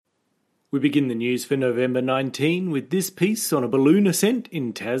We begin the news for November 19 with this piece on a balloon ascent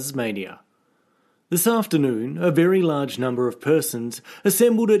in Tasmania. This afternoon, a very large number of persons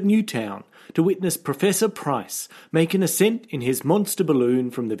assembled at Newtown to witness Professor Price make an ascent in his monster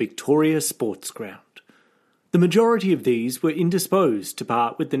balloon from the Victoria Sports Ground. The majority of these were indisposed to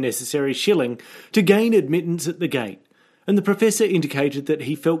part with the necessary shilling to gain admittance at the gate, and the professor indicated that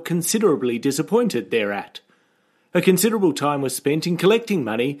he felt considerably disappointed thereat. A considerable time was spent in collecting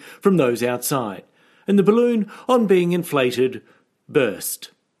money from those outside, and the balloon, on being inflated,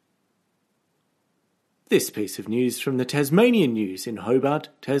 burst. This piece of news from the Tasmanian News in Hobart,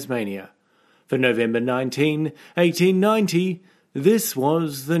 Tasmania. For November 19, 1890, this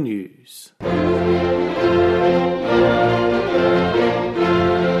was the news.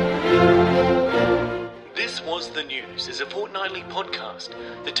 This Was the News is a fortnightly podcast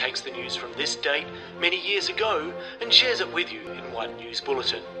that takes the news from this date many years ago and shares it with you in one news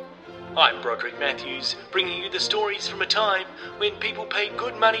bulletin. I'm Broderick Matthews, bringing you the stories from a time when people paid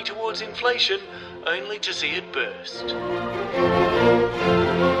good money towards inflation only to see it burst.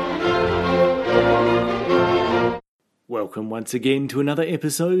 Welcome once again to another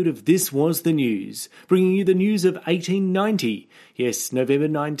episode of This Was the News, bringing you the news of 1890. Yes, November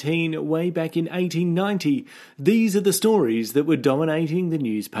 19, way back in 1890. These are the stories that were dominating the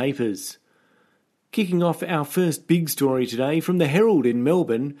newspapers. Kicking off our first big story today from the Herald in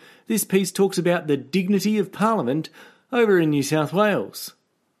Melbourne, this piece talks about the dignity of Parliament over in New South Wales.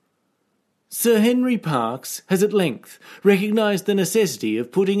 Sir Henry Parkes has at length recognised the necessity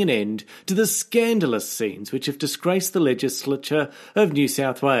of putting an end to the scandalous scenes which have disgraced the legislature of New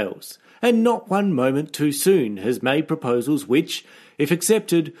South Wales, and not one moment too soon has made proposals which, if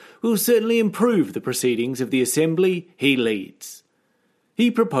accepted, will certainly improve the proceedings of the Assembly he leads.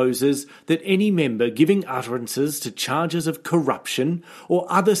 He proposes that any member giving utterances to charges of corruption or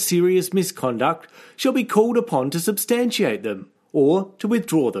other serious misconduct shall be called upon to substantiate them, or to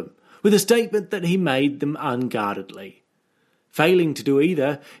withdraw them, with a statement that he made them unguardedly. Failing to do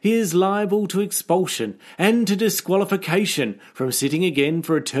either, he is liable to expulsion and to disqualification from sitting again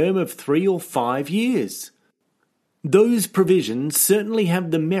for a term of 3 or 5 years. Those provisions certainly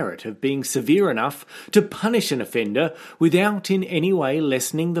have the merit of being severe enough to punish an offender without in any way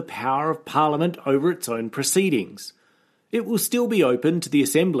lessening the power of Parliament over its own proceedings. It will still be open to the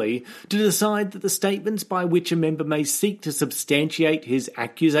Assembly to decide that the statements by which a member may seek to substantiate his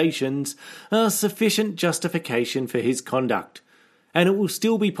accusations are sufficient justification for his conduct, and it will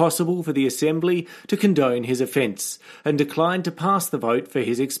still be possible for the Assembly to condone his offence and decline to pass the vote for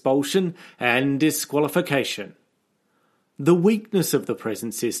his expulsion and disqualification. The weakness of the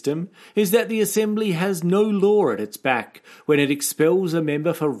present system is that the Assembly has no law at its back when it expels a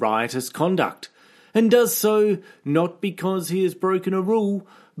member for riotous conduct, and does so not because he has broken a rule,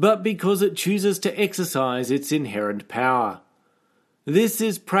 but because it chooses to exercise its inherent power. This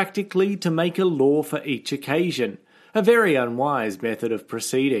is practically to make a law for each occasion, a very unwise method of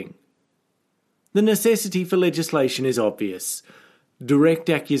proceeding. The necessity for legislation is obvious. Direct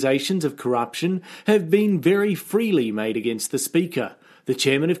accusations of corruption have been very freely made against the Speaker, the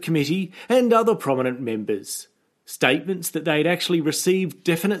Chairman of Committee, and other prominent members. Statements that they had actually received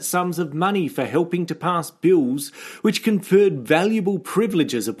definite sums of money for helping to pass bills which conferred valuable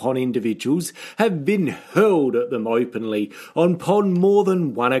privileges upon individuals have been hurled at them openly upon more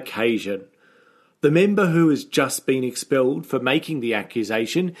than one occasion. The member who has just been expelled for making the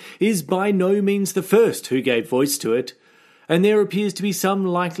accusation is by no means the first who gave voice to it, and there appears to be some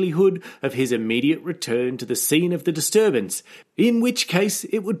likelihood of his immediate return to the scene of the disturbance, in which case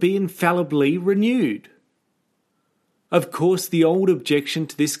it would be infallibly renewed. Of course, the old objection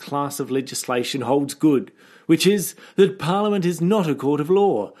to this class of legislation holds good, which is that Parliament is not a court of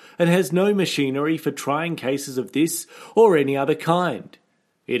law and has no machinery for trying cases of this or any other kind.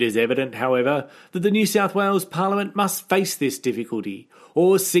 It is evident, however, that the New South Wales Parliament must face this difficulty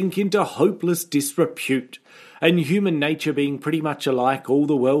or sink into hopeless disrepute, and human nature being pretty much alike all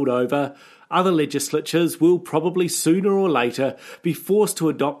the world over, other legislatures will probably sooner or later be forced to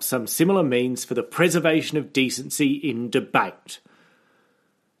adopt some similar means for the preservation of decency in debate.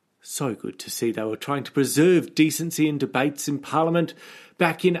 So good to see they were trying to preserve decency in debates in Parliament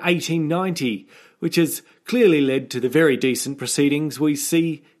back in 1890, which has clearly led to the very decent proceedings we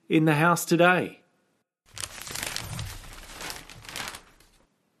see in the House today.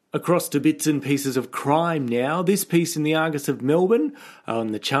 Across to bits and pieces of crime now, this piece in the Argus of Melbourne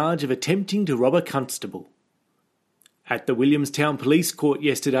on the charge of attempting to rob a constable. At the Williamstown Police Court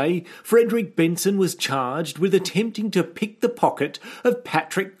yesterday, Frederick Benson was charged with attempting to pick the pocket of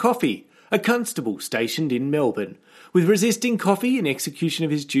Patrick Coffey, a constable stationed in Melbourne, with resisting Coffey in execution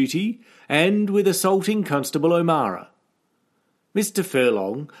of his duty, and with assaulting Constable O'Mara. Mr.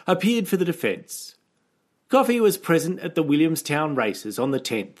 Furlong appeared for the defence. Coffey was present at the Williamstown races on the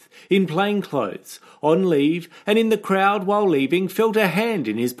 10th, in plain clothes, on leave, and in the crowd while leaving felt a hand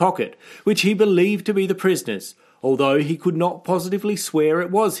in his pocket, which he believed to be the prisoner's, although he could not positively swear it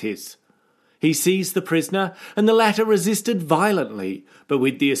was his. He seized the prisoner, and the latter resisted violently, but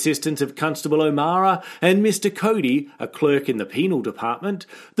with the assistance of Constable O'Mara and Mr. Cody, a clerk in the penal department,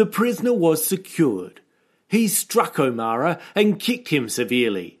 the prisoner was secured. He struck O'Mara and kicked him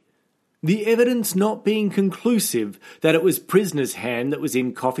severely. The evidence not being conclusive that it was prisoner's hand that was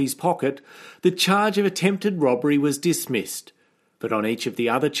in Coffey's pocket, the charge of attempted robbery was dismissed, but on each of the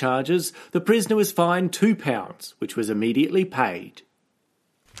other charges the prisoner was fined £2, which was immediately paid.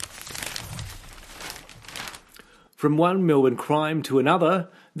 From one Melbourne crime to another,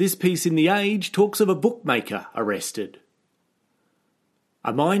 this piece in The Age talks of a bookmaker arrested.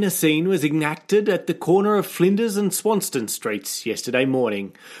 A minor scene was enacted at the corner of Flinders and Swanston Streets yesterday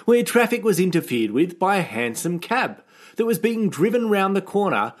morning, where traffic was interfered with by a hansom cab that was being driven round the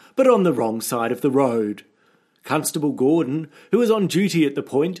corner but on the wrong side of the road. Constable Gordon, who was on duty at the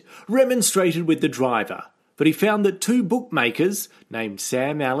point, remonstrated with the driver, but he found that two bookmakers, named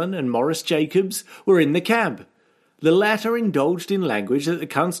Sam Allen and Morris Jacobs, were in the cab. The latter indulged in language that the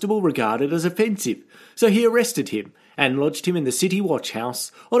constable regarded as offensive, so he arrested him and lodged him in the City Watch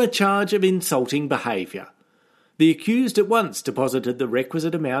House on a charge of insulting behaviour. The accused at once deposited the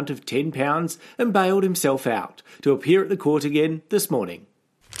requisite amount of £10 and bailed himself out to appear at the court again this morning.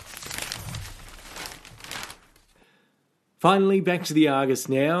 Finally, back to the Argus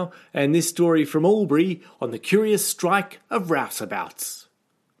now, and this story from Albury on the curious strike of rouseabouts.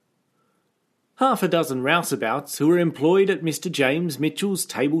 Half a dozen rouseabouts who were employed at Mr. James Mitchell's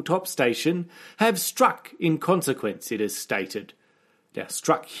tabletop station have struck in consequence, it is stated. Now,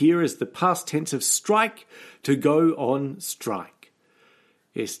 struck here is the past tense of strike, to go on strike.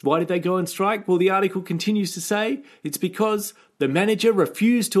 Yes, why did they go on strike? Well, the article continues to say it's because the manager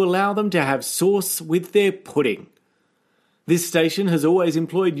refused to allow them to have sauce with their pudding. This station has always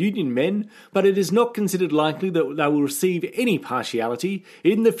employed union men, but it is not considered likely that they will receive any partiality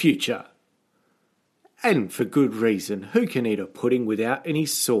in the future. And for good reason. Who can eat a pudding without any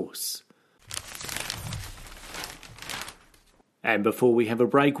sauce? And before we have a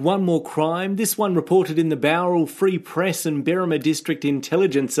break, one more crime, this one reported in the Bowral Free Press and Berrima District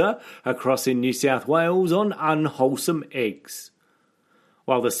Intelligencer across in New South Wales on unwholesome eggs.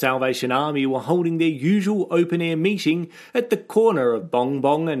 While the Salvation Army were holding their usual open-air meeting at the corner of Bong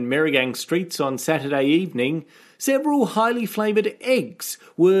Bong and Merrigang Streets on Saturday evening, several highly flavoured eggs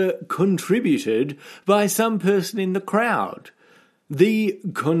were contributed by some person in the crowd. The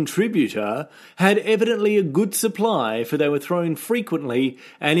contributor had evidently a good supply, for they were thrown frequently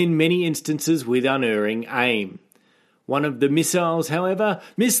and in many instances with unerring aim. One of the missiles, however,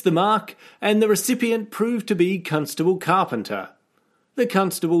 missed the mark, and the recipient proved to be Constable Carpenter. The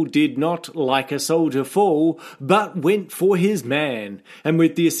constable did not, like a soldier, fall, but went for his man, and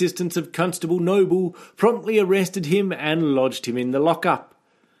with the assistance of Constable Noble, promptly arrested him and lodged him in the lockup.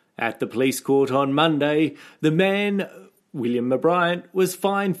 At the police court on Monday, the man, William Bryant, was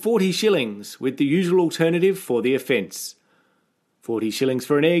fined 40 shillings, with the usual alternative for the offence. 40 shillings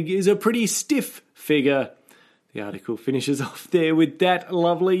for an egg is a pretty stiff figure. The article finishes off there with that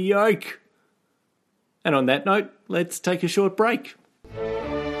lovely yolk. And on that note, let's take a short break.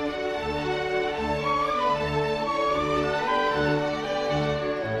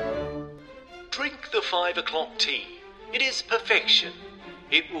 Drink the 5 o'clock tea. It is perfection.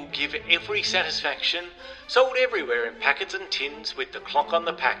 It will give every satisfaction. Sold everywhere in packets and tins with the clock on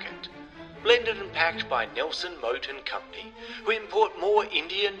the packet. Blended and packed by Nelson Moat and Company, who import more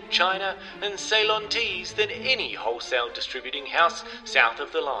Indian, China and Ceylon teas than any wholesale distributing house south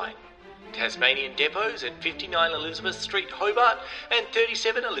of the line. Tasmanian depots at 59 Elizabeth Street, Hobart and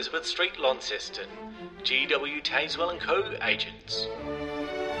 37 Elizabeth Street, Launceston. G.W. Tazewell & Co. Agents.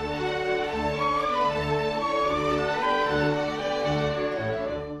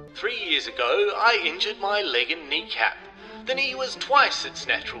 Three years ago, I injured my leg and kneecap. The knee was twice its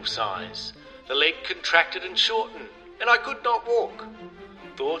natural size. The leg contracted and shortened, and I could not walk.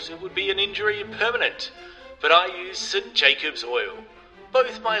 Thought it would be an injury permanent, but I used St. Jacob's oil.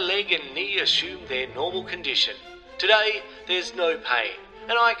 Both my leg and knee assumed their normal condition. Today, there's no pain,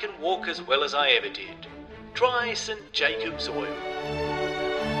 and I can walk as well as I ever did. Try St. Jacob's oil.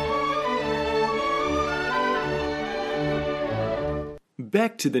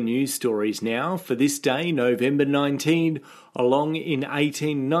 back to the news stories now for this day, November 19, along in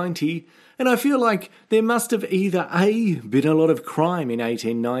 1890, and I feel like there must have either A, been a lot of crime in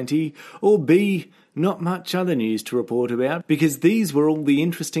 1890, or B, not much other news to report about, because these were all the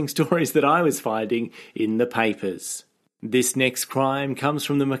interesting stories that I was finding in the papers. This next crime comes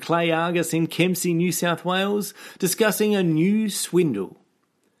from the Macleay Argus in Kempsey, New South Wales, discussing a new swindle.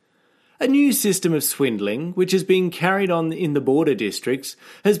 A new system of swindling, which is being carried on in the border districts,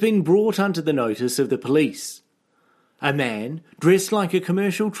 has been brought under the notice of the police. A man, dressed like a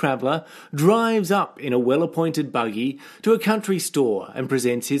commercial traveller, drives up in a well-appointed buggy to a country store and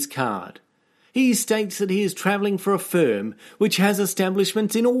presents his card. He states that he is travelling for a firm which has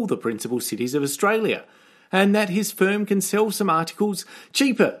establishments in all the principal cities of Australia, and that his firm can sell some articles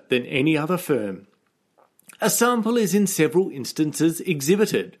cheaper than any other firm. A sample is in several instances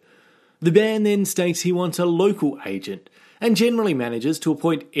exhibited. The man then states he wants a local agent and generally manages to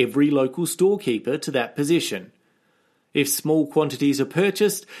appoint every local storekeeper to that position. If small quantities are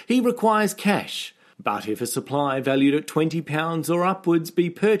purchased, he requires cash, but if a supply valued at £20 or upwards be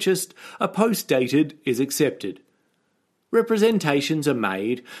purchased, a post dated is accepted. Representations are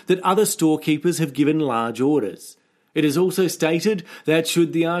made that other storekeepers have given large orders. It is also stated that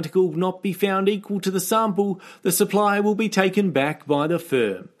should the article not be found equal to the sample, the supply will be taken back by the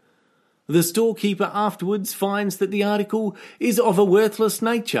firm. The storekeeper afterwards finds that the article is of a worthless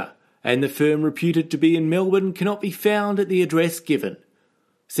nature, and the firm reputed to be in Melbourne cannot be found at the address given.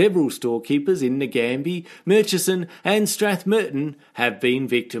 Several storekeepers in Nagambie, Murchison and Strathmerton have been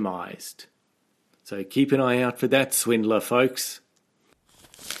victimised. So keep an eye out for that swindler, folks.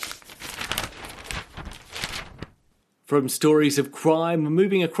 From stories of crime, we're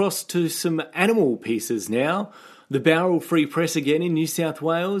moving across to some animal pieces now. The Bowral Free Press again in New South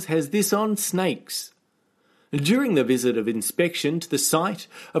Wales has this on snakes. During the visit of inspection to the site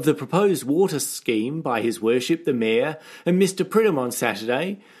of the proposed water scheme by His Worship the Mayor and Mr Pridham on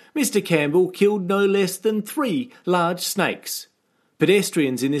Saturday, Mr Campbell killed no less than 3 large snakes.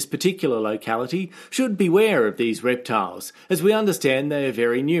 Pedestrians in this particular locality should beware of these reptiles, as we understand they are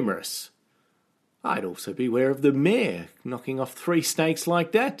very numerous. I'd also beware of the Mayor knocking off 3 snakes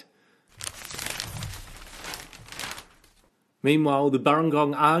like that. Meanwhile, the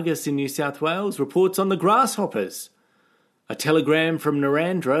Burrangong Argus in New South Wales reports on the grasshoppers. A telegram from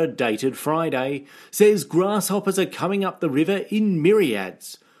Narandra, dated Friday, says grasshoppers are coming up the river in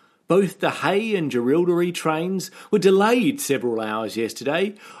myriads. Both the Hay and Jerilderie trains were delayed several hours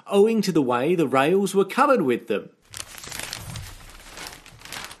yesterday, owing to the way the rails were covered with them.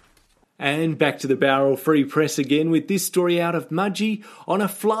 And back to the Bowral Free Press again with this story out of Mudgee on a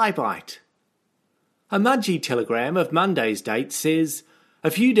fly bite. A Mudgee telegram of Monday's date says, a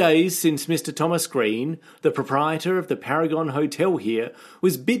few days since Mr Thomas Green, the proprietor of the Paragon Hotel here,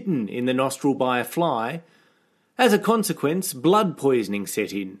 was bitten in the nostril by a fly. As a consequence, blood poisoning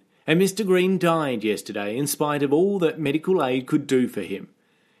set in, and Mr Green died yesterday in spite of all that medical aid could do for him.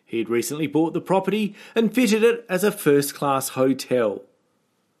 He had recently bought the property and fitted it as a first-class hotel.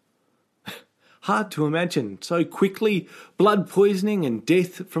 Hard to imagine so quickly blood poisoning and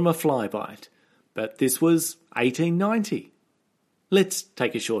death from a fly bite. But this was 1890. Let's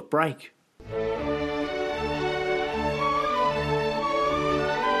take a short break.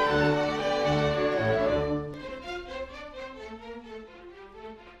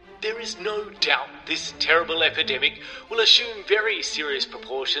 There is no doubt this terrible epidemic will assume very serious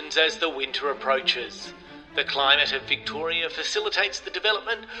proportions as the winter approaches. The climate of Victoria facilitates the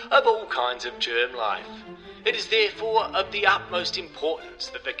development of all kinds of germ life. It is therefore of the utmost importance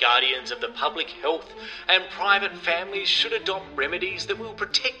that the guardians of the public health and private families should adopt remedies that will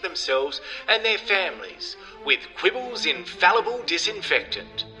protect themselves and their families with Quibble's infallible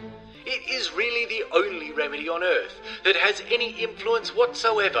disinfectant. It is really the only remedy on earth that has any influence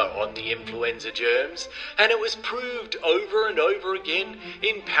whatsoever on the influenza germs, and it was proved over and over again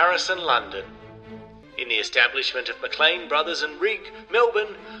in Paris and London. In the establishment of McLean Brothers and Rigg,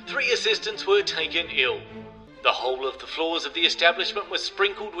 Melbourne, 3 assistants were taken ill. The whole of the floors of the establishment was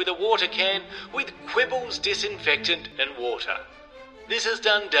sprinkled with a water can with Quibble's disinfectant and water. This is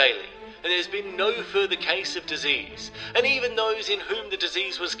done daily, and there's been no further case of disease, and even those in whom the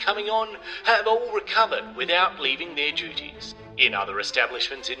disease was coming on have all recovered without leaving their duties. In other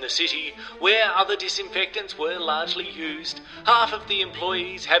establishments in the city, where other disinfectants were largely used, half of the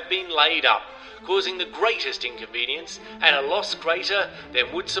employees have been laid up, causing the greatest inconvenience and a loss greater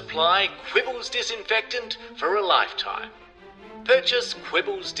than would supply Quibble's disinfectant for a lifetime. Purchase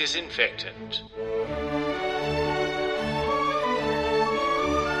Quibble's disinfectant.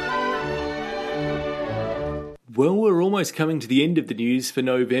 Well, we're almost coming to the end of the news for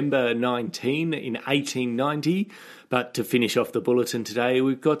November 19 in 1890, but to finish off the bulletin today,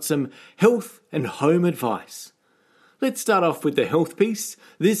 we've got some health and home advice. Let's start off with the health piece,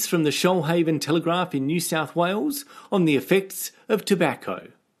 this from the Shoalhaven Telegraph in New South Wales on the effects of tobacco.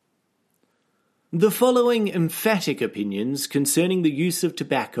 The following emphatic opinions concerning the use of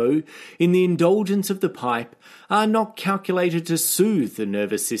tobacco in the indulgence of the pipe are not calculated to soothe the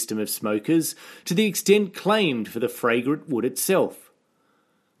nervous system of smokers to the extent claimed for the fragrant wood itself.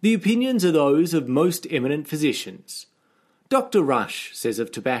 The opinions are those of most eminent physicians. Dr. Rush says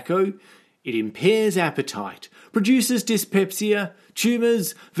of tobacco, it impairs appetite, produces dyspepsia,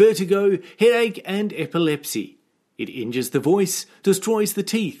 tumours, vertigo, headache and epilepsy. It injures the voice, destroys the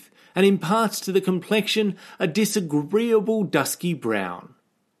teeth, and imparts to the complexion a disagreeable dusky brown.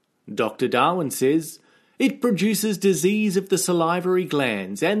 Dr. Darwin says, it produces disease of the salivary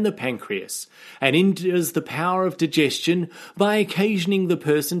glands and the pancreas, and injures the power of digestion by occasioning the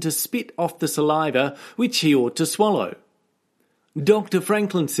person to spit off the saliva which he ought to swallow. Dr.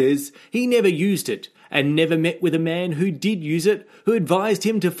 Franklin says he never used it, and never met with a man who did use it who advised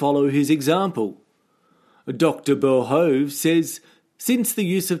him to follow his example. Dr. Boerhaave says, since the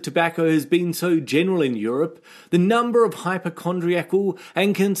use of tobacco has been so general in Europe, the number of hypochondriacal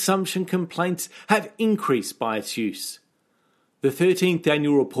and consumption complaints have increased by its use. The 13th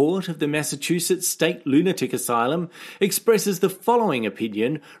annual report of the Massachusetts State Lunatic Asylum expresses the following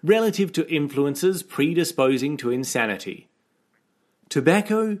opinion relative to influences predisposing to insanity.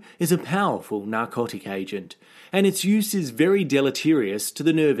 Tobacco is a powerful narcotic agent, and its use is very deleterious to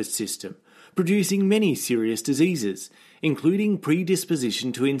the nervous system, producing many serious diseases, including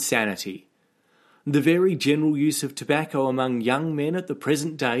predisposition to insanity. The very general use of tobacco among young men at the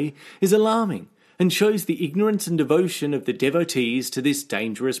present day is alarming and shows the ignorance and devotion of the devotees to this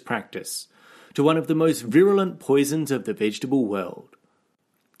dangerous practice, to one of the most virulent poisons of the vegetable world.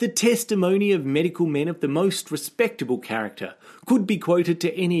 The testimony of medical men of the most respectable character could be quoted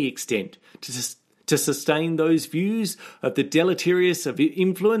to any extent to sustain those views of the deleterious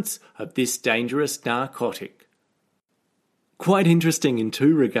influence of this dangerous narcotic. Quite interesting in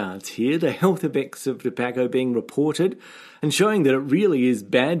two regards here, the health effects of tobacco being reported and showing that it really is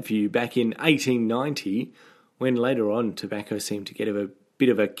bad for you back in 1890, when later on tobacco seemed to get a bit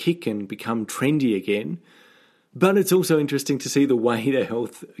of a kick and become trendy again. But it's also interesting to see the way the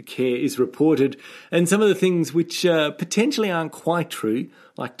health care is reported and some of the things which potentially aren't quite true,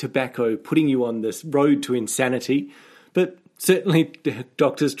 like tobacco putting you on this road to insanity, but certainly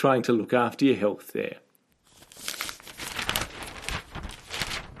doctors trying to look after your health there.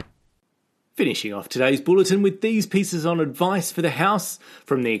 Finishing off today's bulletin with these pieces on advice for the house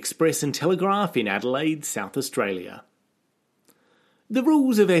from the Express and Telegraph in Adelaide, South Australia. The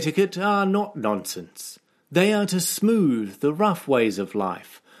rules of etiquette are not nonsense. They are to smooth the rough ways of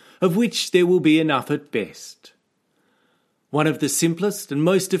life, of which there will be enough at best. One of the simplest and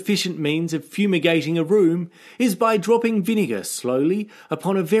most efficient means of fumigating a room is by dropping vinegar slowly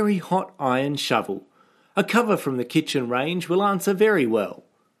upon a very hot iron shovel. A cover from the kitchen range will answer very well.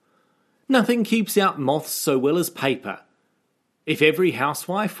 Nothing keeps out moths so well as paper. If every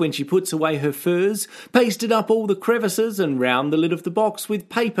housewife, when she puts away her furs, pasted up all the crevices and round the lid of the box with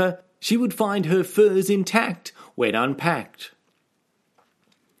paper, she would find her furs intact when unpacked.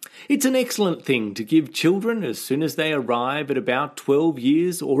 It's an excellent thing to give children, as soon as they arrive at about 12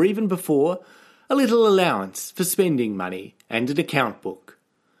 years or even before, a little allowance for spending money and an account book.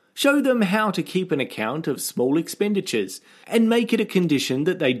 Show them how to keep an account of small expenditures and make it a condition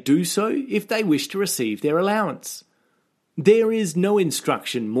that they do so if they wish to receive their allowance. There is no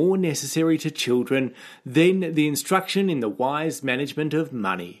instruction more necessary to children than the instruction in the wise management of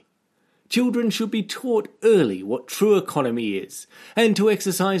money. Children should be taught early what true economy is, and to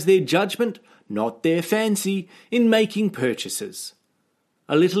exercise their judgment, not their fancy, in making purchases.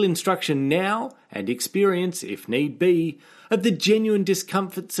 A little instruction now, and experience, if need be, of the genuine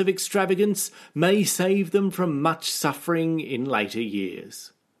discomforts of extravagance may save them from much suffering in later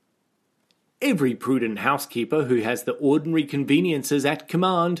years. Every prudent housekeeper who has the ordinary conveniences at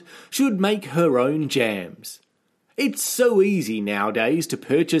command should make her own jams. It's so easy nowadays to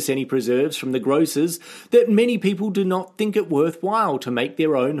purchase any preserves from the grocers that many people do not think it worthwhile to make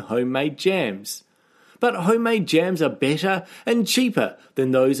their own homemade jams. But homemade jams are better and cheaper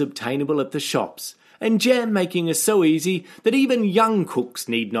than those obtainable at the shops, and jam making is so easy that even young cooks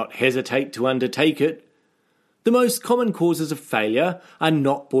need not hesitate to undertake it. The most common causes of failure are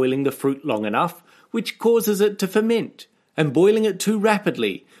not boiling the fruit long enough, which causes it to ferment, and boiling it too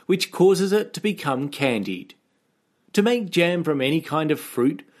rapidly, which causes it to become candied. To make jam from any kind of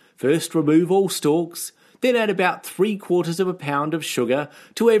fruit, first remove all stalks, Then add about 3/4 pound of sugar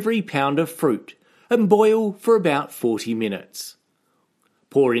to every pound of fruit and boil for about 40 minutes.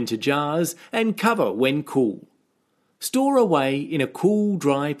 Pour into jars and cover when cool. Store away in a cool,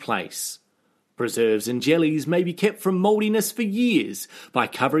 dry place. Preserves and jellies may be kept from mouldiness for years by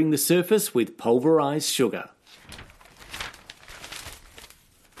covering the surface with pulverised sugar.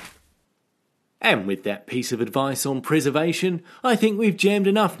 And with that piece of advice on preservation, I think we've jammed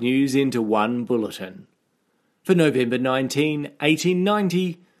enough news into one bulletin. For November 19,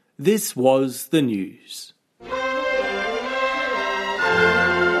 1890, this was the news.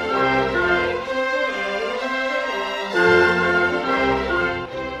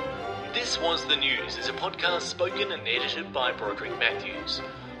 This Was the News is a podcast spoken and edited by Broderick Matthews.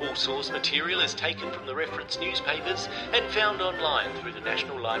 All source material is taken from the reference newspapers and found online through the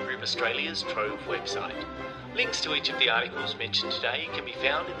National Library of Australia's Trove website. Links to each of the articles mentioned today can be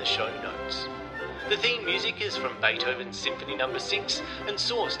found in the show notes. The theme music is from Beethoven's Symphony No. 6 and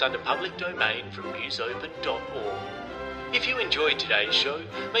sourced under public domain from musopen.org. If you enjoyed today's show,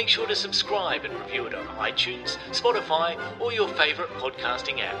 make sure to subscribe and review it on iTunes, Spotify, or your favourite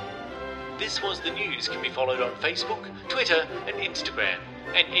podcasting app. This Was the News can be followed on Facebook, Twitter, and Instagram,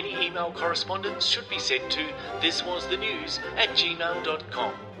 and any email correspondence should be sent to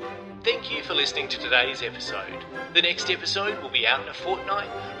thiswasthenews@gmail.com. Thank you for listening to today's episode. The next episode will be out in a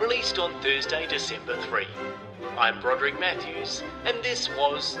fortnight, released on Thursday, December 3. I'm Broderick Matthews, and this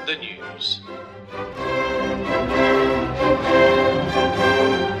was the news.